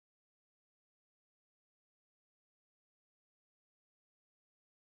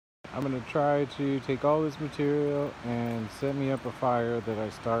I'm going to try to take all this material and set me up a fire that I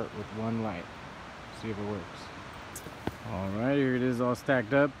start with one light. See if it works. Alright, here it is all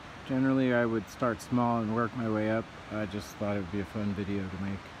stacked up. Generally I would start small and work my way up. I just thought it would be a fun video to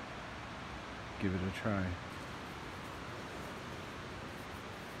make. Give it a try.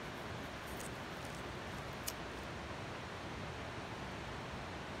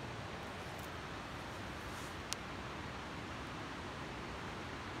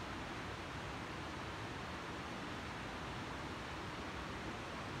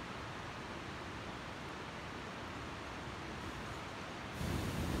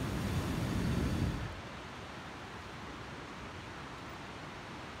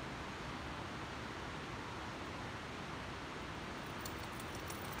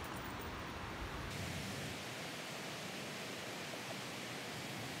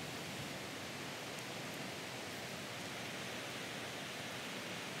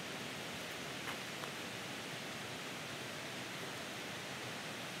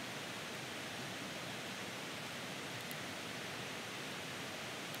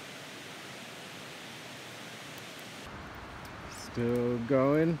 Still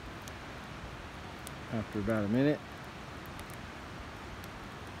going after about a minute.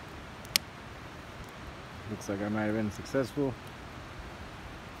 Looks like I might have been successful.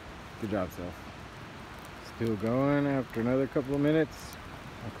 Good job, self. Still going after another couple of minutes.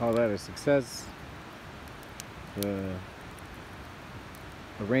 I'll call that a success. The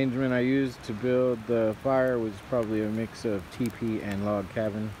arrangement I used to build the fire was probably a mix of teepee and log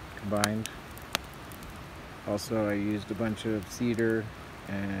cabin combined. Also, I used a bunch of cedar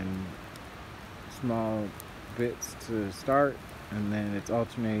and small bits to start, and then it's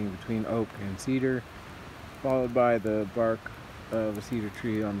alternating between oak and cedar, followed by the bark of a cedar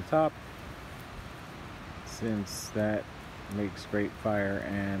tree on the top, since that makes great fire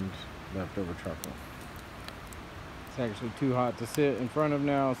and leftover charcoal. It's actually too hot to sit in front of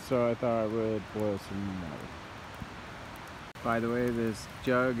now, so I thought I would boil some water. By the way, this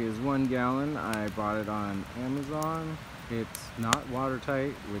jug is 1 gallon. I bought it on Amazon. It's not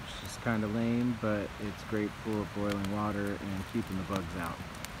watertight, which is kind of lame, but it's great for boiling water and keeping the bugs out.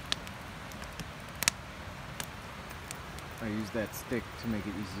 I use that stick to make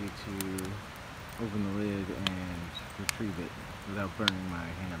it easy to open the lid and retrieve it without burning my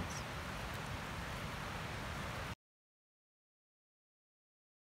hands.